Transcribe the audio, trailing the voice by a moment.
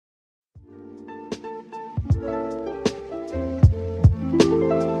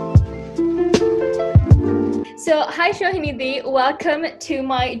So, hi Sohini, welcome to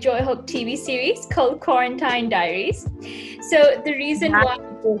my Joy Hope TV series called Quarantine Diaries. So, the reason why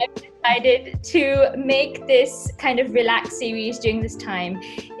I've decided to make this kind of relaxed series during this time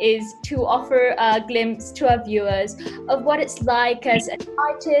is to offer a glimpse to our viewers of what it's like as an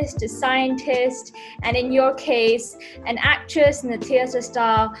artist, a scientist, and in your case, an actress and a theatre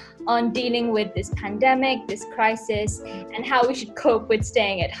star on dealing with this pandemic, this crisis, and how we should cope with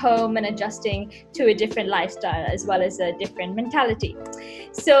staying at home and adjusting to a different lifestyle as well as a different mentality.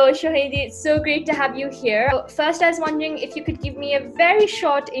 So Sohini, it's so great to have you here. First, I was wondering if you could give me a very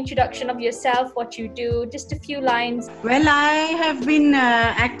short introduction of yourself, what you do, just a few lines. Well, I have been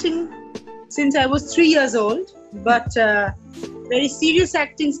acting since I was 3 years old, but very serious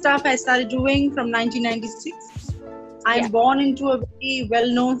acting stuff I started doing from 1996. I'm born into a very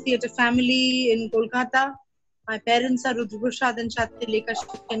well-known theatre family in Kolkata. My parents are Rudraprasad and Sohini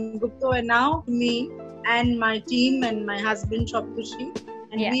Sengupta, and now me and my team and my husband Shoptushi,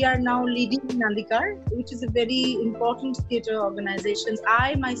 and we are now leading Nandikar, which is a very important theatre organization.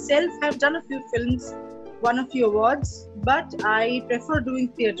 I myself have done a few films, won a few awards, but I prefer doing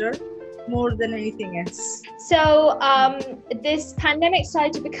theatre more than anything else. So this pandemic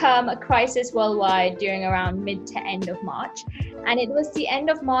started to become a crisis worldwide during around mid to end of March, and it was the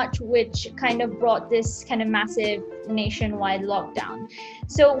end of March which kind of brought this kind of massive nationwide lockdown.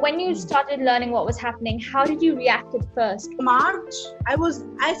 So when you started learning what was happening, how did you react at first? March,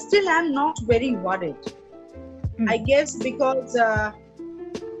 I still am not very worried. I guess because I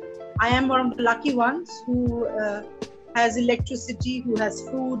am one of the lucky ones who has electricity, who has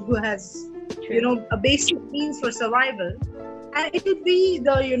food, who has, a basic means for survival. And it will be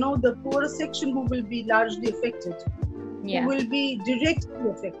the poorer section who will be largely affected, who will be directly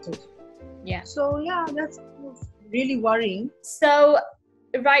affected. So that's really worrying. So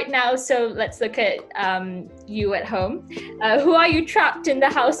right now, let's look at you at home. Who are you trapped in the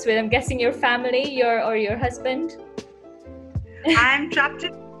house with? I'm guessing your family, your husband? I'm trapped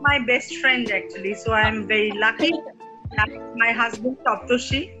with my best friend actually, so I'm very lucky. My husband,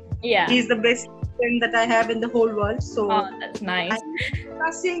 Shoptushi. He's the best friend that I have in the whole world. So that's nice.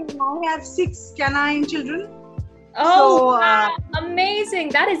 I have 6 canine children. Oh, wow. Amazing!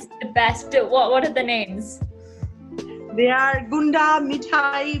 That is the best. What are the names? They are Gunda,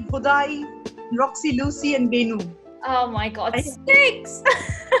 Mithai, Budai, Roxy, Lucy, and Benu. Oh my God, 6!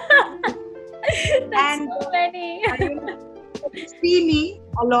 That's so many. They see me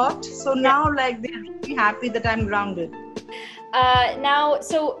a lot, so now they're really happy that I'm grounded. Now,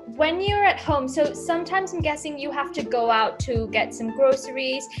 so when you're at home, so sometimes I'm guessing you have to go out to get some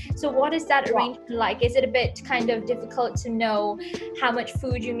groceries. So what is that arrangement like? Is it a bit kind of difficult to know how much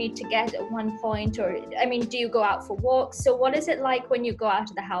food you need to get at one point? Or, do you go out for walks? So what is it like when you go out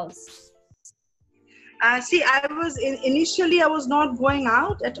of the house? Initially I was not going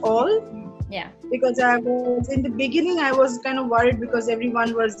out at all. Because in the beginning I was kind of worried because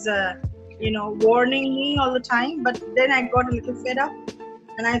everyone was warning me all the time, but then I got a little fed up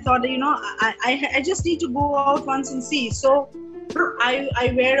and I thought I just need to go out once and see. So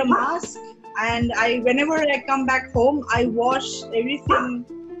I wear a mask, and whenever I come back home I wash everything.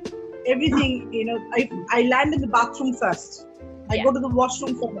 I land in the bathroom first. I go to the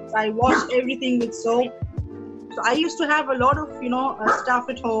washroom first. I wash everything with soap. So I used to have a lot of stuff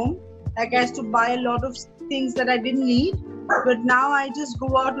at home. Like I used to buy a lot of things that I didn't need, but now I just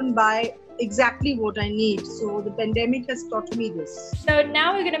go out and buy exactly what I need. So the pandemic has taught me this. So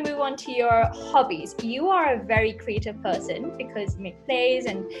now we're going to move on to your hobbies. You are a very creative person because you make plays,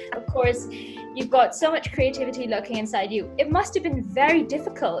 and of course you've got so much creativity lurking inside you. It must have been very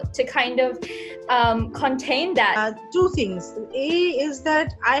difficult to kind of contain that. 2 things. A is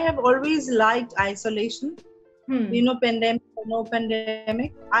that I have always liked isolation. Pandemic or no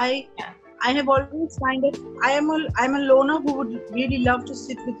pandemic, I have always I'm a loner who would really love to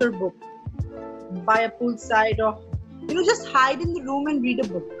sit with her book by a poolside, or just hide in the room and read a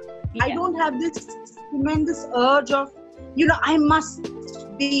book. I don't have this tremendous urge of I must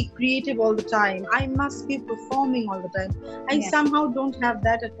be creative all the time, I must be performing all the time. I somehow don't have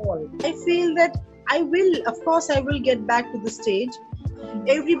that at all. I feel that I will get back to the stage.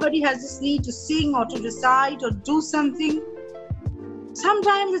 Everybody has this need to sing or to recite or do something.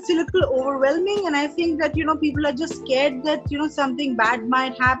 Sometimes it's a little overwhelming, and I think that people are just scared that something bad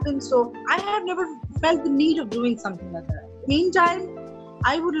might happen. So I have never felt the need of doing something like that. Meantime,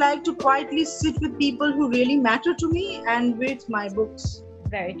 I would like to quietly sit with people who really matter to me and read my books.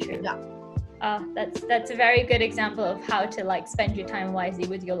 Very true. That's a very good example of how to like spend your time wisely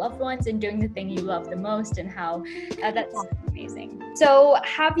with your loved ones and doing the thing you love the most, and how that's amazing. So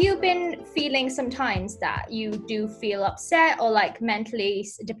have you been feeling sometimes that you do feel upset or like mentally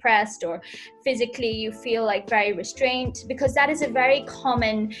depressed, or physically you feel like very restrained? Because that is a very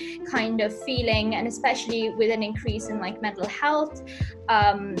common kind of feeling, and especially with an increase in like mental health,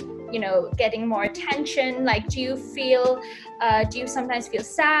 getting more attention. Like, do you sometimes feel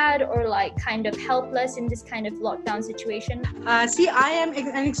sad or like kind of helpless in this kind of lockdown situation? See, I am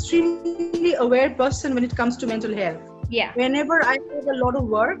an extremely aware person when it comes to mental health. Yeah. Whenever I have a lot of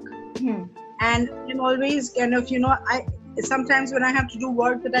work, and I'm always kind of, I sometimes when I have to do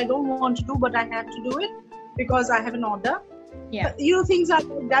work that I don't want to do, but I have to do it because I have an order. Yeah. Things are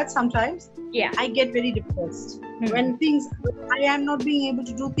like that sometimes. Yeah. I get very depressed when I am not being able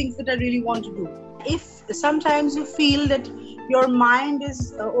to do things that I really want to do. If sometimes you feel that your mind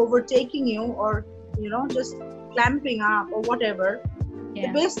is overtaking you, or just clamping up or whatever, the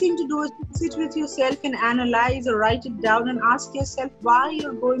best thing to do is to sit with yourself and analyze or write it down and ask yourself why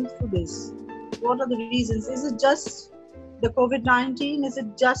you're going through this. What are the reasons? Is it just the COVID-19? Is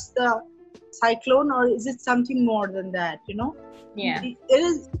it just the cyclone, or is it something more than that? You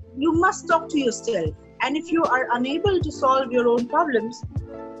must talk to yourself, and if you are unable to solve your own problems,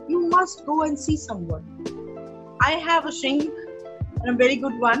 you must go and see someone. I have a shrink, and a very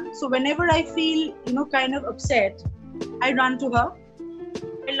good one, so whenever I feel kind of upset, I run to her.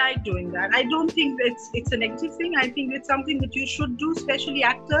 I like doing that. I don't think it's a negative thing. I think it's something that you should do, especially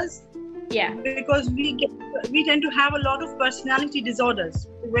actors. Yeah. Because we tend to have a lot of personality disorders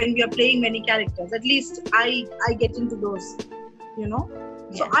when we are playing many characters. At least I get into those,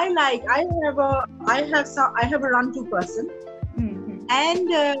 So I have a run-to person, and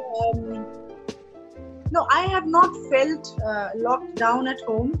no, I have not felt locked down at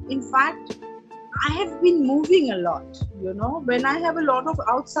home. In fact, I have been moving a lot. When I have a lot of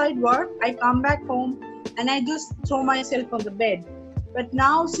outside work, I come back home and I just throw myself on the bed. But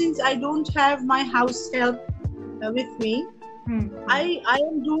now, since I don't have my house help with me, I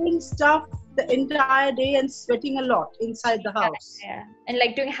am doing stuff the entire day and sweating a lot inside the house. Yeah. And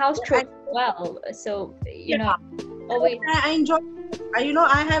like doing house chores as well. So, always. I enjoy.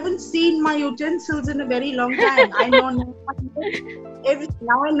 I haven't seen my utensils in a very long time. I know now everything.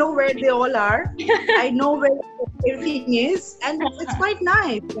 Now I know where they all are. I know where everything is, and it's quite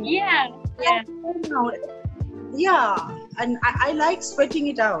nice. Yeah. Yeah, and I like sweating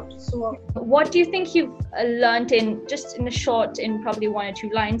it out. So, what do you think you've learned in probably 1 or 2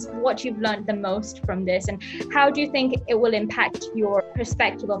 lines, what you've learned the most from this, and how do you think it will impact your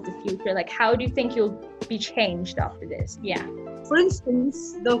perspective of the future? Like, how do you think you'll be changed after this? Yeah. For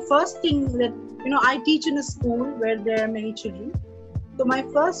instance, the first thing that, I teach in a school where there are many children. So my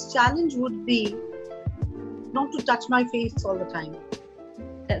first challenge would be not to touch my face all the time.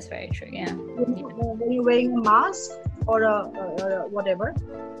 That's very true, yeah. When you're wearing a mask or a whatever,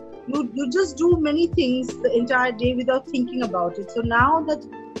 you just do many things the entire day without thinking about it. So now that,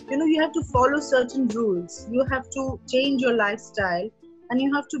 you have to follow certain rules, you have to change your lifestyle, and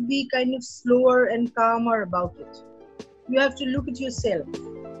you have to be kind of slower and calmer about it. You have to look at yourself.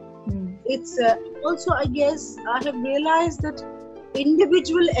 It's also, I guess, I have realized that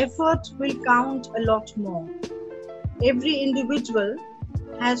individual effort will count a lot more. Every individual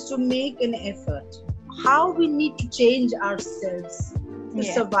has to make an effort. How we need to change ourselves to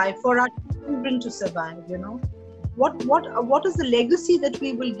survive, for our children to survive, What is the legacy that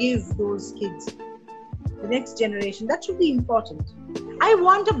we will give those kids, the next generation? That should be important. I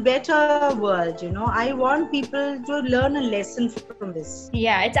want a better world, I want people to learn a lesson from this.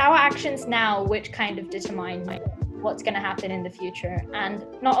 Yeah, it's our actions now which kind of determine what's going to happen in the future. And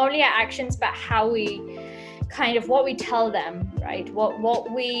not only our actions, but how what we tell them, right?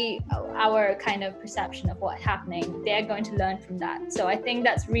 Our kind of perception of what's happening, they're going to learn from that. So I think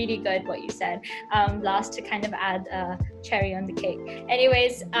that's really good what you said last, to kind of add a cherry on the cake.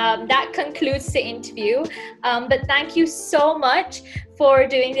 Anyways, that concludes the interview. But thank you so much for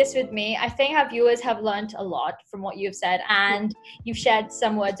doing this with me. I think our viewers have learned a lot from what you've said, and you've shared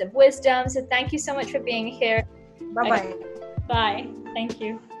some words of wisdom. So thank you so much for being here. Bye-bye. Bye. Thank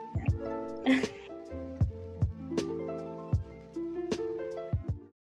you.